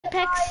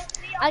Apex.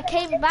 I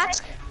came back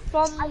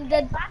from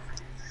the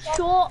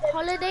short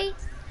holiday.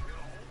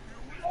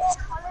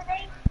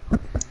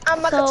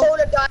 And my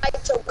controller died,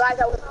 so guys,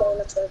 I was playing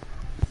it too.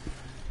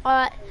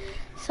 Alright,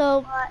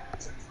 so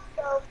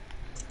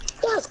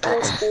That's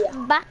close to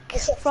you. back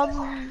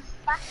from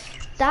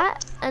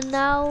that, and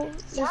now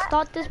we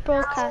start this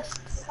broadcast.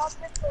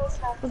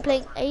 We're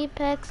playing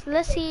Apex.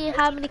 Let's see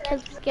how many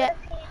kills we get.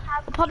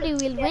 Probably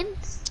we'll win.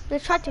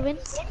 Let's try to win.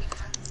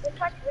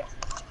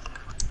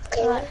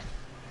 Alright.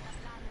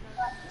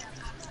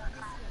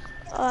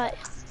 Alright.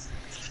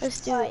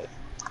 Let's do it.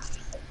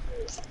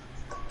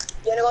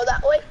 You wanna go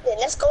that way? Then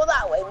let's go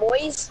that way,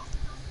 boys.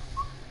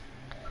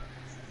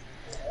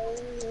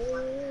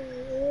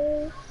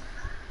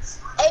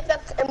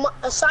 Apex,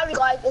 sorry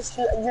guys if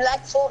you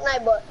like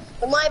Fortnite, but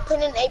in my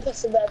opinion,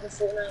 Apex is better than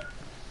Fortnite.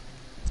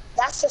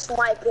 That's just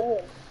my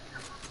opinion.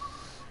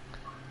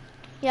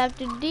 You have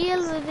to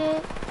deal with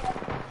it.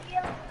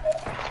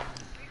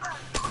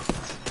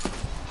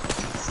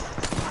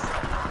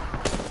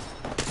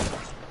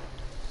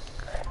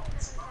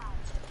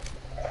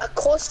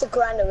 Across the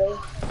granary.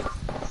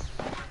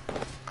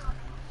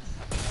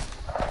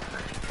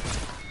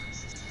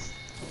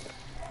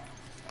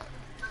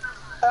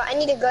 Alright, I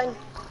need a gun.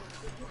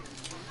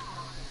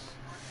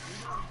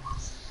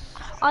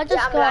 I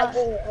just got I'm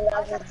lagging.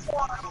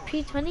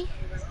 P20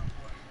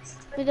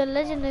 with a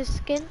legendary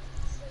skin.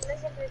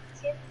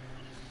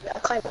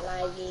 I'm kind of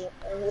lagging.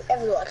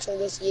 Everyone watching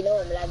this, you know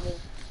I'm lagging.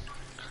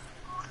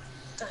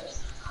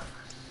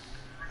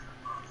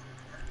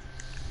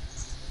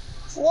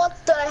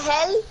 What the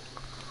hell?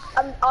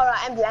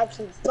 Alright, I'm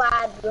lagging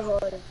bad,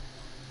 behind.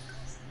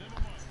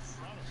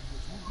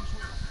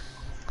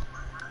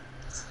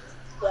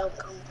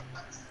 Welcome.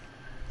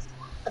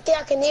 I think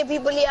I can hear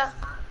people here.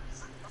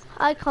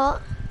 I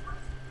can't.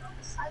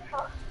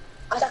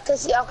 I can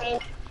see, okay.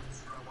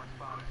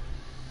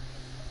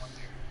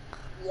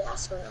 Yeah, I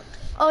saw him.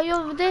 Oh, you're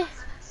over there?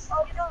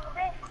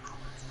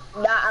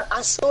 Nah,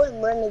 I saw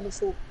him running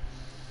before.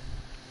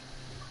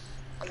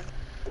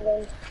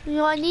 You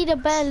know, I need a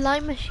better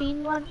light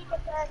machine one.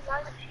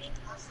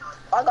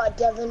 I got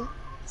Devon.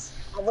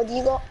 What do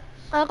you got?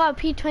 I got a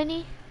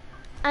P20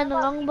 and a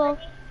longbow.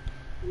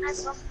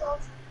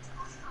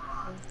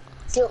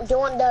 Do you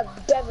want the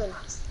Devon?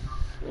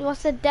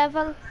 What's the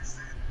devil?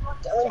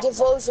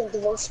 Devotion.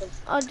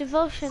 Oh,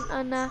 devotion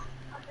and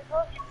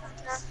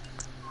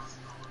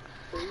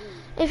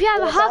if you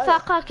have a half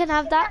hack, I can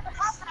have that.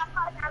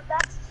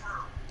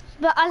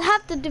 But I'll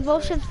have the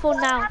devotion for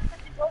now.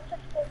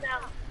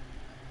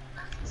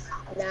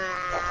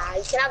 Nah,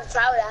 you can have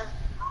Prowler.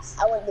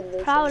 I want the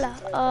devotion. Prowler.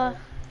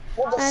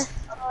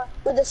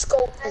 With the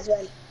scope as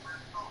well.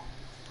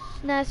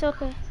 Nah, it's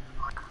okay.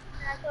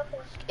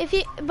 If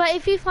you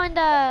find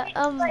a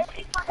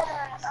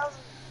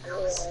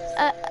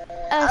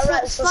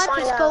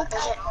sniper scope.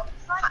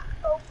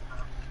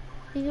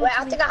 Wait,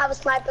 I think I have a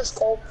sniper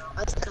scope.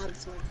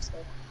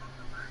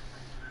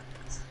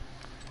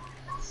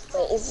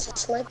 Wait, is this a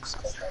sniper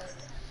scope?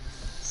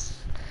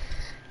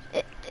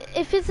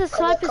 If it's a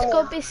sniper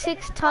scope, it's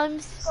 6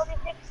 times.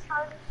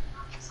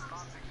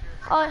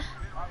 Oh,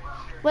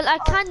 well, I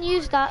can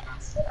use that.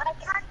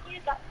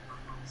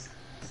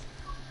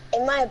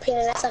 In my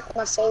opinion, that's like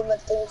my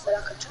favorite thing for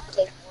like a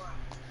chocolate.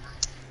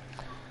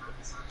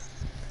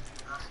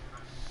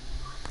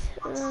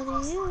 My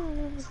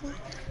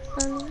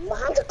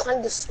hands are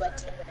kind of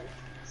sweaty,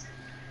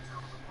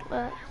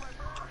 man.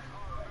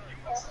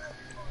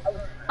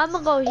 I'm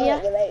gonna go here.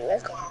 Wait,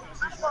 let's go.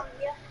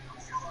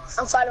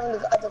 I'm following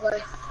the other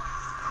guy.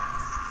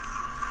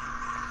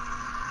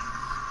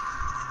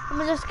 I'm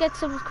gonna just get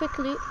some quick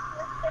loot.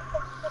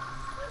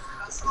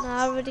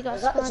 Nah, I already got a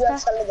sniper,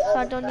 so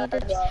I don't need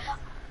it.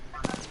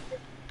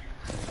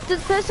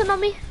 There's a person on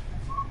me.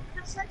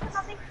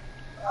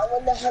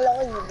 What the hell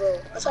are you, bro?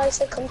 That's why I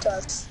said come to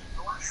us.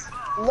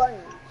 Run.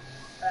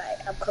 Alright,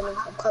 I'm coming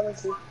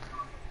to you.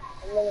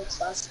 I'm running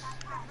fast.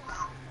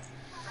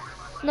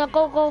 No,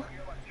 go.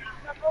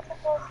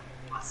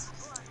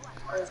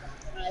 Alright,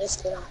 let's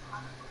go now.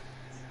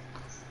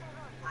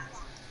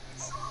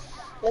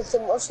 Let's do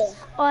motion.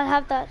 Oh, I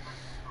have that.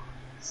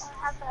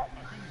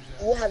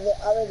 You have it,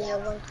 I already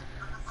have one.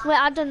 Wait,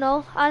 I don't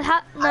know. I'll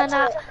have,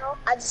 nah.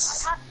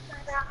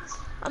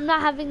 I'm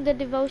not having the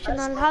devotion.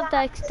 I'll have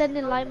the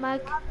extended light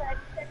mag.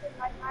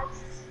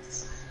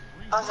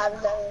 I'll have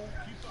that.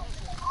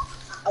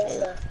 I want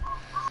that.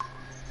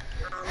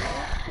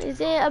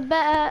 Is it a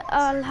better?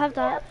 I'll have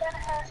that.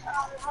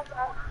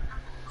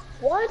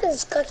 Why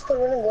does guy keep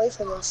running away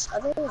from us? I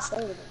don't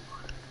understand it.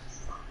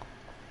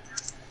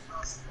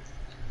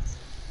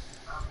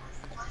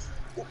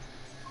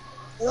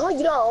 No,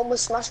 you know I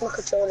almost smashed my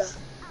controller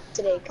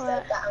today because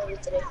I got angry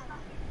today.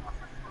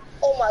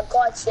 Oh my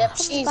god, yep,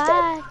 she's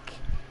dead.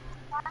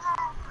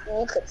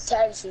 You could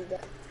tell she's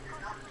dead.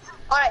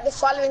 Alright, the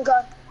following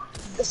guy.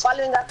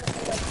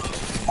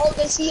 Oh,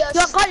 they see us.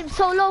 Yo, I got him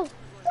so low.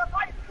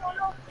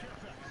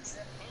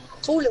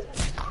 Too low.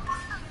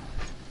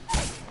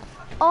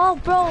 Oh,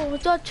 bro,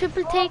 the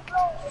triple take.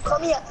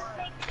 Come here.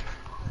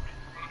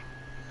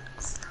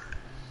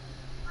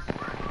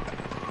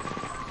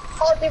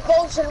 Oh,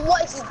 devotion.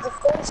 What is his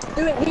devotion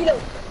doing?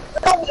 Reload.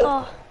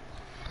 Oh.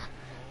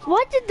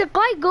 Why did the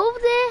guy go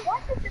there?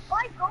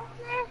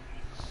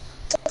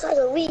 Just like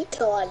a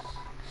retard.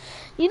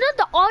 You know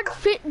the odd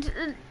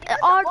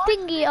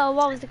thingy,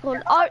 what was it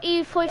called?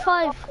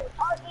 RE45.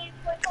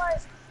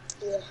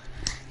 Yeah.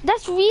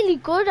 That's really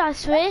good, I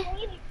swear.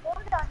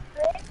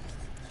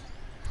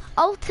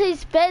 Alter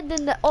is better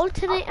than the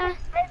alternator.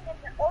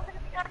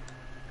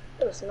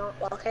 It was not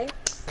okay.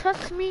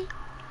 Trust me.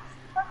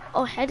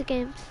 Oh, head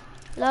games.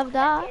 Love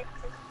that.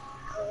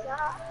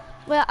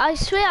 Well, I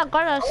swear I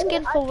got a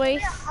skin for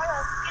race.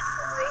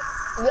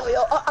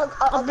 Yo,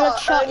 I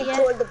bloodshot, already yeah.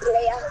 called the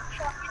player.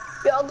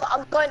 Yo,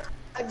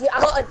 I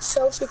got a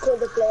trophy called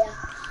the player.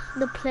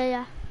 The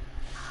player.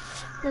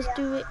 Let's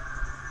do it.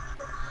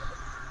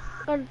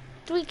 Got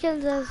 3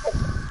 kills as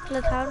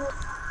Bloodhound.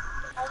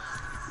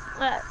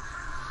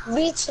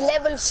 Reach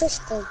level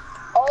 50.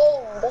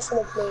 Oh, that's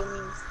what the player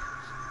means.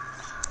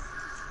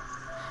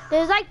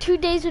 There's like 2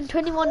 days and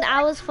 21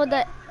 hours for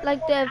the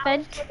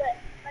event.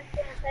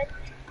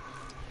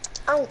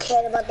 I don't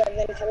care about that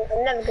event.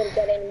 I'm never gonna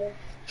get anymore.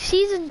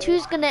 Season 2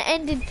 is gonna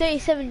end in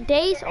 37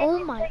 days.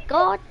 Oh my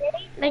god.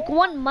 Like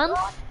 1 month.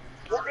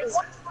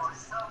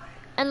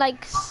 And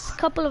like a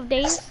couple of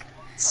days.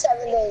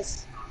 7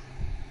 days.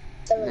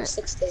 7 or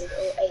 6 days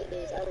or 8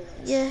 days. I don't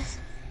know. Yeah.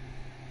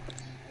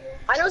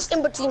 I know it's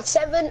in between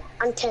 7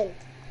 and 10.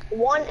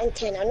 1 and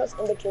 10. I know it's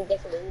in between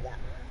definitely that.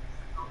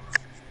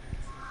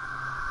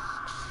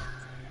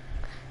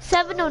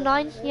 7 or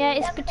 9. Yeah,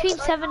 it's between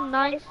 7 and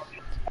 9.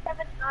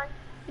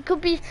 It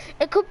could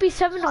be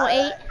 7 or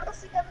 8.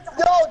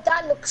 Yo,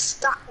 that looks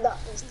stacked up.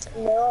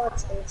 No,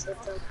 it's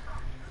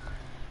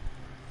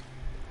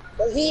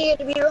Will he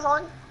be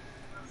Rohan?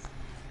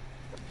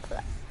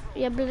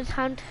 Yeah,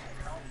 Bloodhound.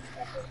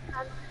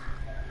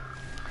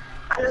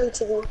 I know who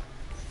to do.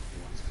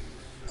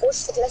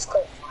 Post it, let's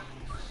go.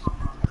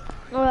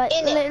 Alright,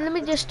 let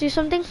me just do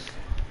something.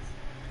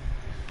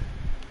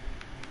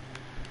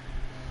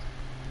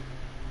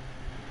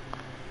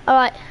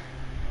 Alright.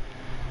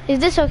 Is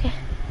this okay?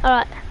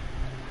 Alright.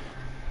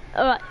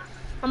 Alright.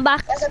 I'm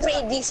back. That's a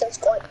pretty decent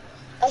squad.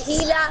 A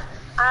healer,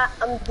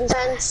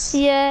 defense.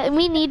 Yeah,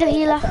 we need a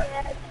healer.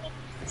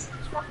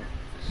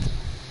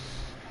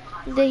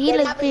 The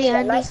healer's pretty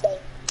handy. Nice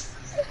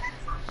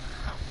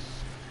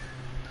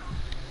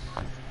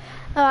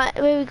Alright,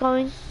 where are we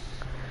going?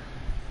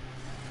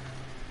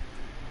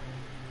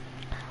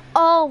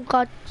 Oh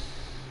god.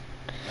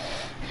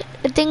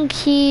 I think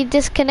he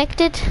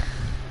disconnected.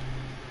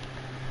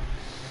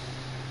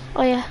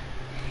 Oh yeah.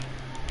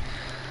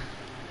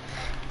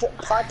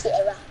 Party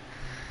era.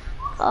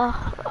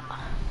 Oh.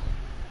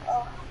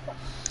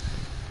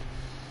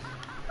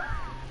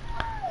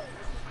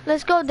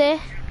 Let's go there.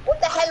 What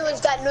the hell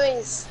was that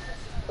noise?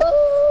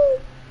 Oh.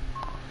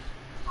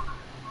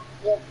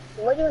 Yeah,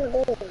 where do you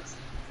want to go?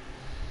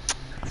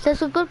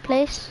 That's a good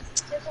place.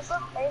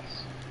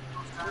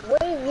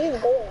 Where are you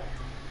going?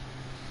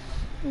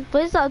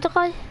 Where's the other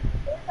guy?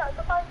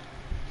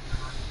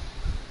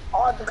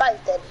 Oh, the guy's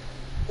dead.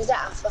 He's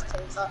at a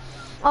fucking fuck.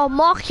 Oh,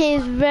 Mark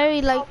is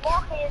very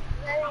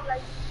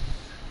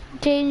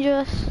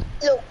dangerous.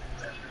 Look.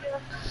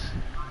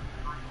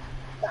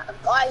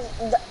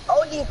 The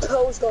only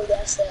pros go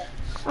there, sir.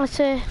 I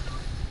say,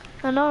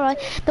 I know, right?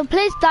 The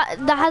place that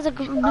has a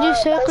blue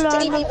circle There's 3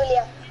 around it. people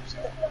here.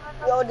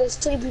 Yo, there's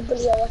 3 people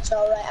here. Watch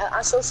out, right?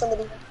 I saw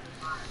somebody.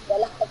 They're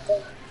locked up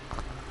there.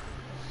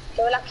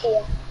 They were locked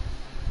here.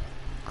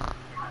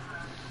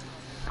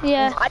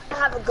 Yeah. I don't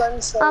have a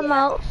gun, so I'm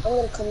out. I'm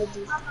gonna come with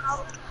you.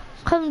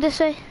 Come this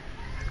way.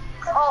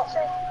 Oh,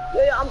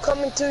 yo, I'm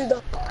coming through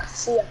the.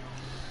 See ya.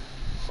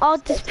 Oh,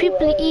 there's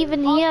people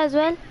even here as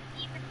well.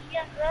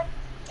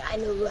 I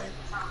know, run.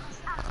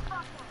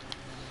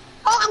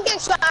 Oh, I'm getting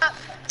shot at.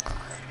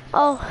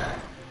 Oh.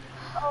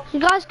 You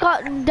guys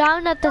got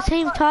down at the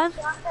same time?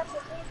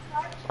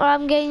 Or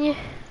I'm getting you.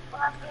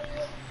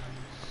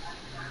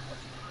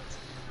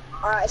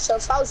 Alright, so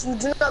if I was you,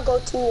 do not go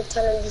to your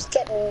tunnel, just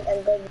get me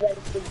and go run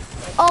through.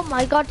 Oh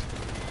my god.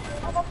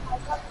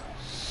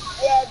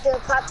 Yeah, the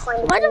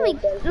Pathfinder. Why don't we,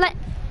 like,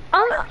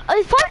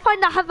 if I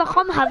find I have a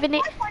I'm having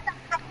it.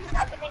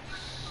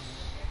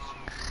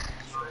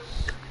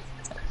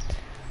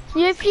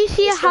 Yeah, if you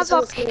see a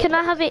havoc, can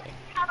I have it?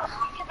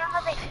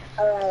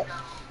 Alright.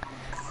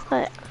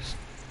 Right.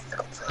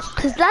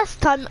 Cause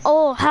last time,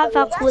 oh,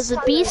 havoc was a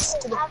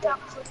beast.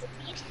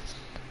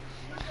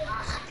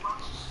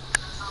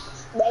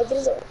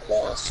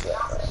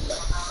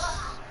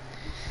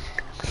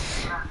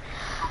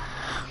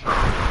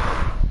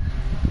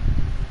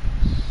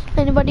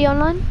 Anybody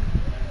online?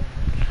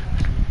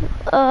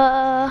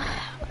 I'm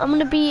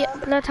gonna be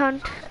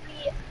Bloodhound.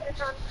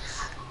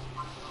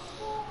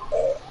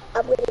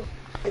 I'm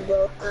gonna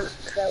go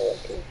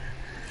karaoke.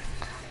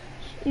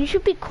 You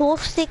should be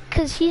Caustic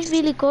because he's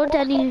really good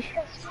and he.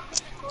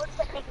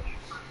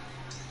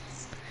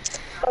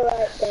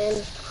 Alright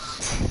then.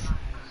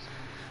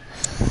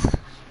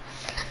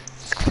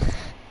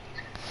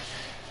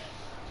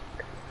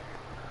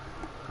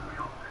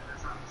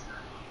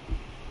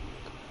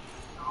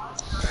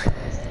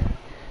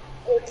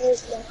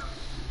 is there?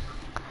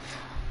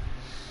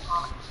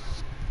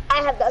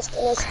 I have that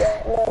skin is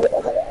there. No, we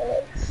don't have it on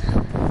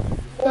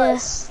it.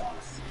 Nice. Yeah.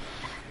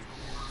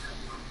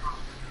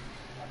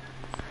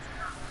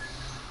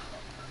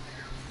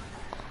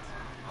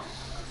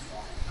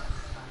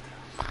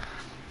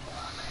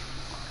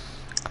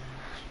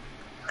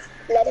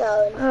 Let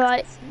her.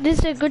 Alright, this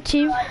is a good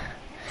team.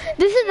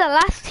 This is the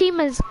last team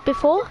as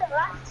before.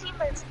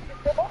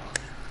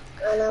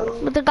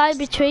 But the guy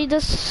betrayed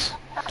us.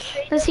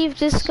 Let's see if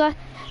this guy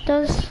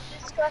does.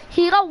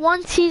 He got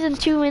 1 season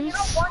 2 wins.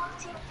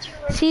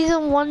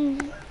 Season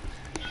 1.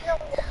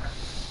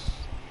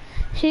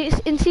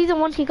 In season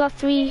 1 he got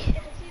 3.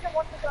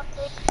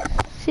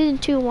 Season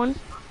 2 1.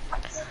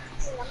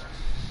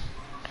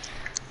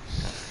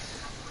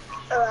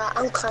 Alright,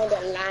 I'm kinda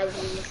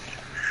lagging.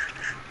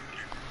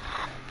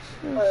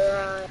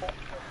 Alright.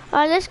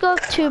 Alright, let's go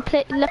to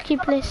lucky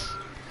place.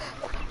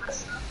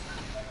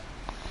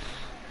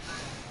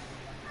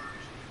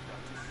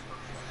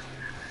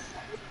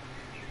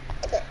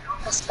 Okay,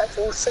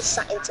 respectful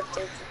society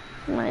thinking.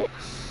 Right.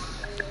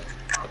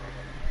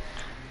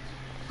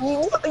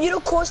 You know,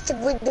 Costa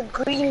with the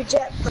green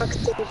jetpack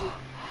thingy.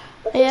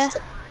 Yeah.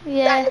 That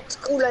Yeah. looks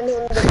cool on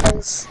him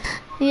because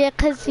Yeah,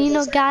 cause you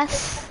know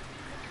gas.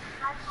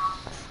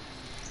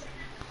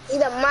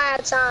 he's a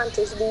mad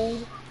scientist,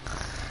 dude.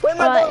 Where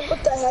am I going?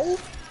 What the hell?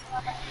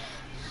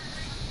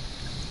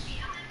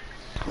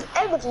 If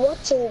I was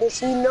watching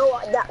this, you know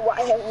what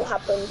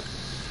happened.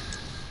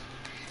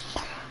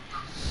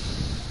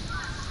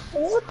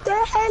 What the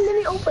hell? Let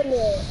me open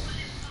it.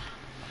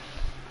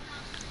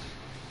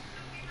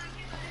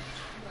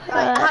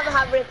 Alright, I have a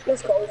hybrid.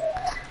 Let's go.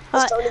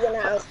 It's totally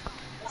gonna have.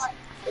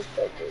 Let's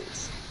go,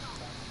 please.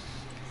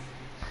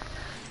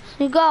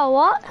 You got a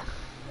what?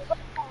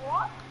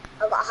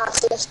 I got a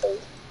Havless too.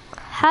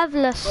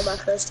 Havless. On my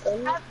first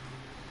gun.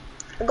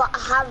 I got a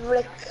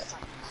Havrick.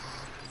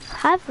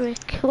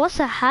 Havrick? What's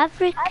a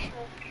Havrick?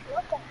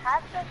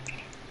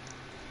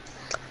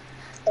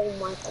 Oh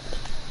my god.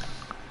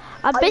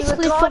 I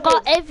basically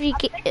forgot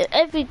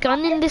every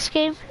gun in this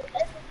game.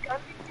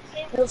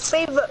 Your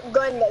favorite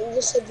gun that you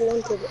just said you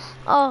wanted.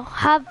 Oh,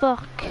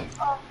 Havoc.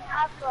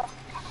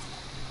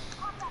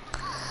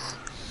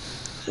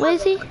 Where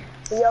is he?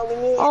 Yo, we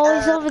need,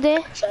 he's over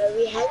there. Shall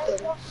we hack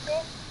him?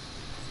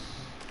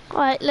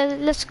 Alright,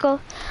 let's go.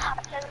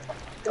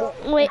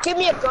 Wait. Give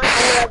me a gun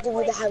and I'll give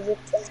you the Havrick.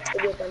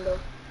 Give me a gun though.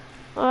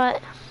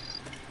 Alright.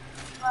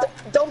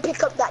 Don't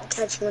pick up that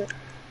attachment.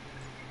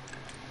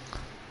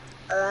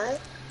 Alright?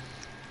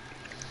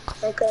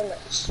 Thank you very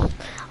much.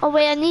 Oh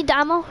wait, I need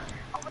ammo.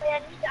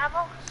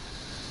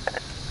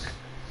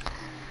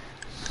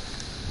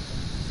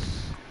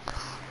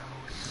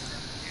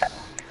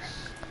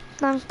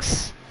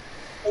 Thanks.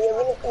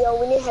 Yo,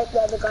 we need to help the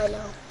other guy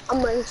now.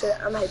 I'm running to it.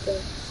 I'm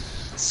helping.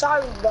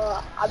 Sorry,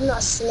 but I'm not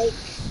a snake.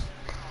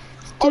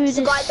 There's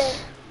a guy there.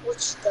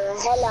 Watch the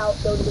hell out,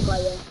 though, the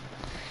guy there.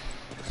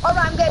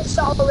 Alright, I'm getting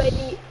shot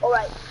already.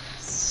 Alright.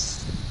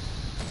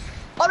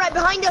 Alright,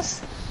 behind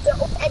us. They're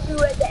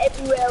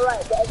everywhere,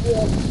 right? They're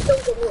everywhere.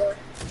 Don't get here.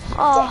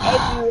 They're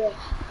everywhere.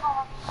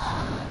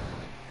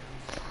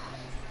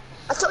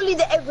 I told you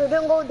they're everywhere.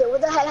 Don't go there. What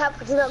the hell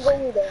happened? You're not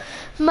going there.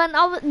 Man,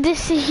 I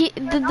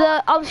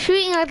was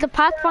shooting at the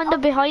Pathfinder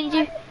behind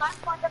you.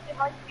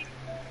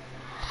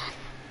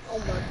 Oh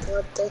my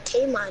god, they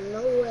came out of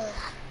nowhere.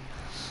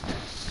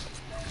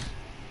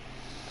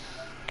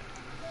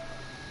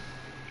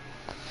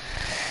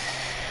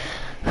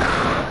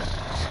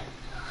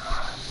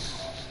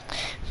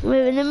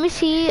 Wait, let me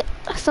see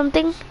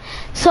something.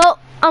 So,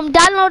 I'm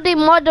downloading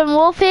Modern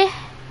Warfare.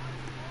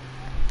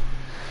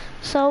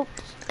 So,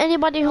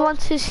 anybody who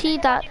wants to see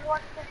that,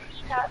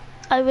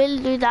 I will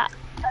do that.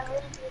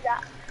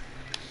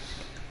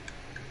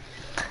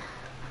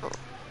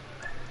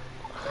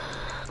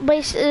 But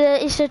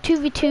it's a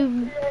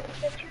 2v2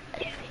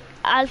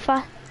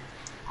 alpha,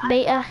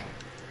 beta.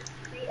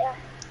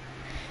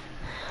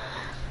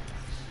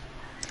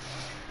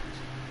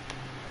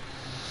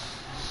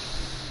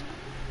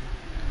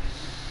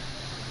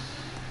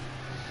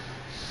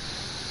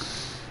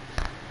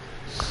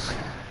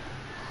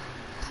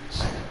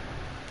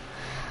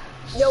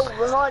 Yo,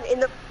 we're on in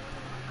the...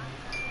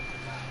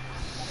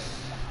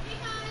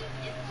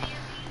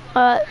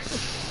 Alright.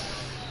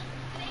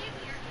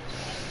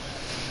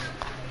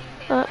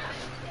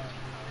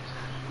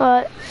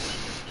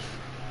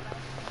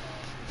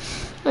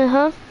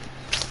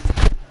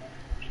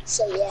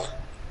 So yeah.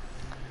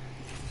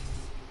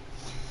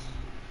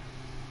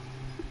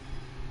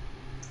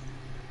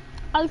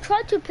 I'll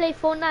try to play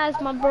Fortnite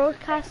as my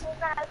broadcast.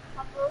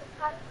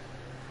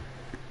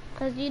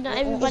 Because you know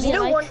everybody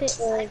likes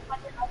it.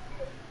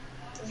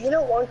 If you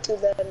don't want to,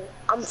 then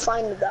I'm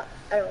fine with that.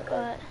 I don't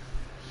care.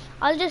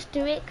 I'll just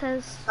do it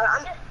because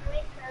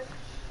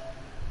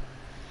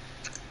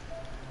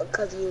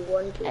you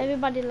want to.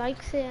 Everybody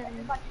likes it,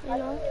 and you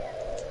know.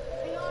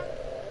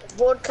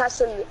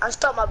 Broadcast only. I'll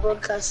start my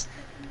broadcast.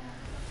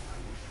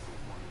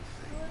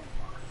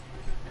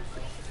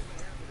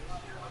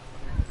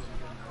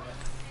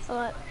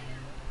 Alright.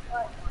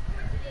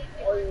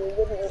 Oh, you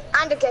wouldn't.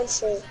 And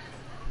against me.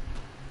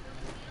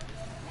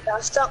 Yeah,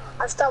 I'll start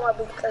my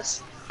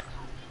because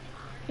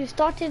You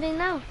started it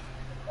now?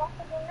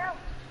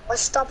 I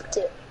stopped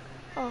it.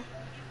 Oh.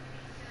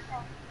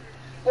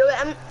 Yo,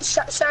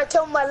 should I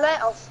turn my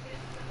light off?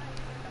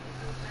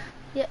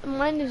 Yeah,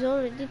 mine is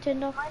already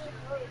turned off.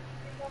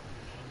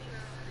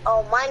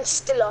 Oh, mine's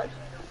still on.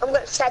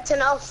 Should I turn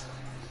it off?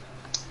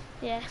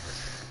 Yeah.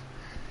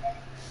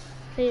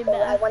 Say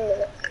Alright, better. 1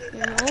 minute. You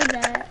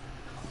know that.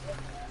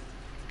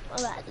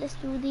 Alright, let's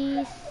do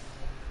this.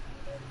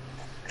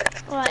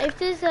 Alright, if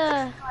there's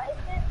a...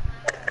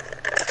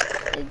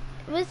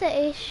 Where's the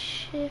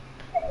airship?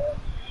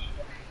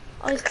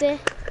 Oh, it's there.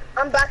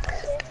 I'm back.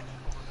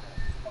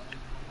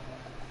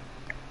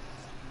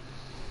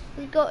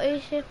 Let's go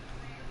airship.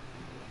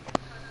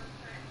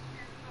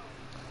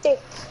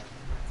 Stick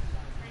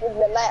with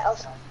the light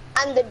off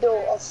and the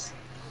door off.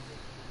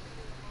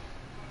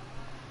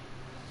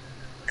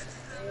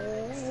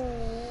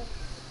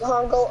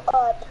 We'll go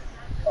up,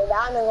 go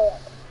down and go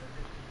up.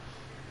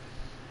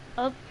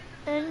 Up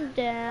and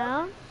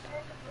down.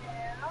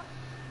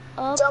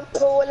 Up Jump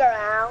all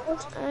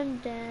around.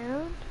 and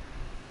down.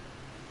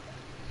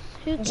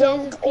 Who cares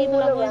Jump if people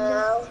all are going there?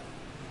 around.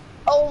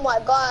 Oh my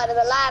god,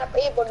 there's a lot of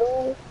people,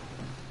 dude.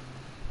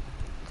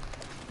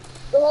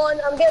 Go on,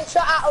 I'm getting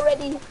shot at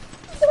already.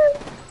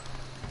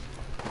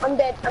 I'm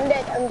dead.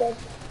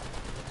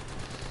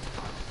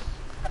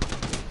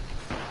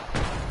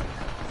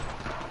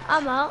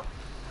 I'm out.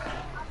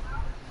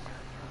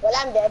 Well,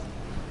 I'm dead.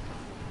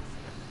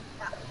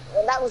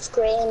 Well, that was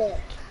great, innit?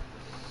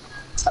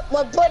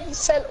 My body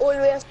fell all the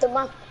way off the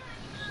map.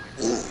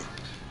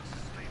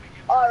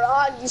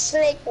 Alright, you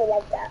snake me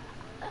like that.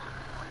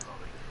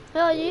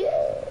 Where are you?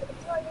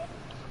 I'm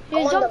You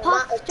on jump the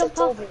off, map, jump it's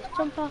off, over.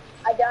 jump off.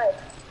 I died.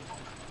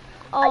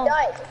 Oh. I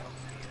died.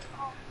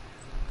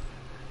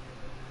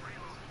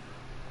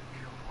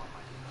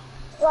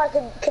 Right,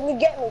 can you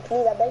get me,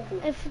 please? I beg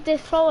you. If they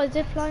throw a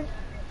zip line.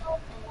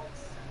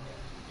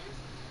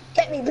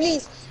 Get me,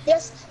 please.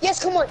 Yes,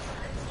 come on.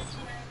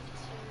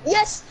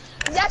 Yes,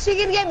 he's actually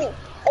gonna get me.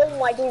 Oh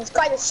my god, it's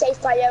kind of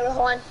safe by here,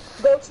 Rahan.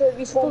 Go to the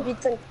respawn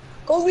beacon.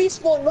 Go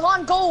respawn,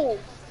 Rahan, go.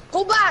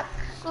 Go back.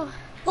 Oh.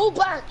 Go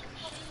back.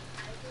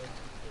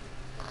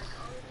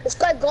 This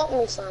guy got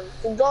me, son.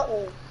 He got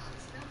me.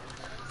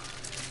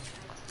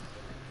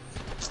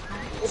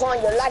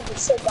 Rahan, your lag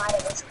is so bad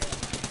at this game.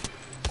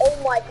 Oh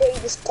my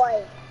god, this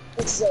guy.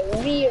 This is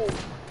a real.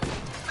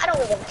 I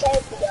don't even care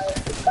if you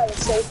guys. This guy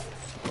is safe.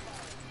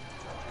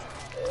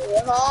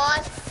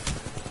 Rahan.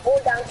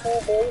 Hold down to me,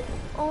 dude.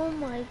 Oh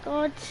my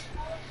god.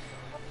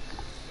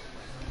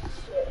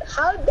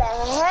 How the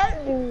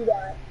hell do you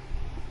that?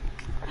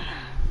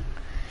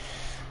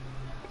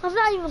 I'm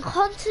not even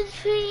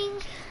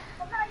concentrating.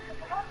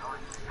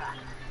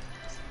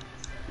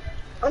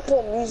 I'm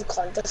putting music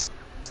on just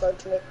so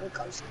to make me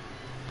concentrate.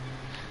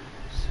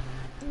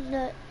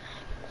 No.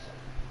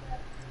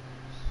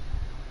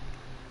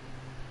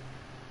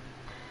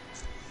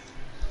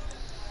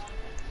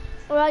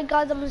 Alright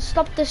guys, I'm gonna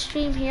stop the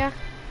stream here.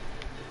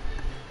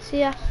 See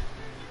ya.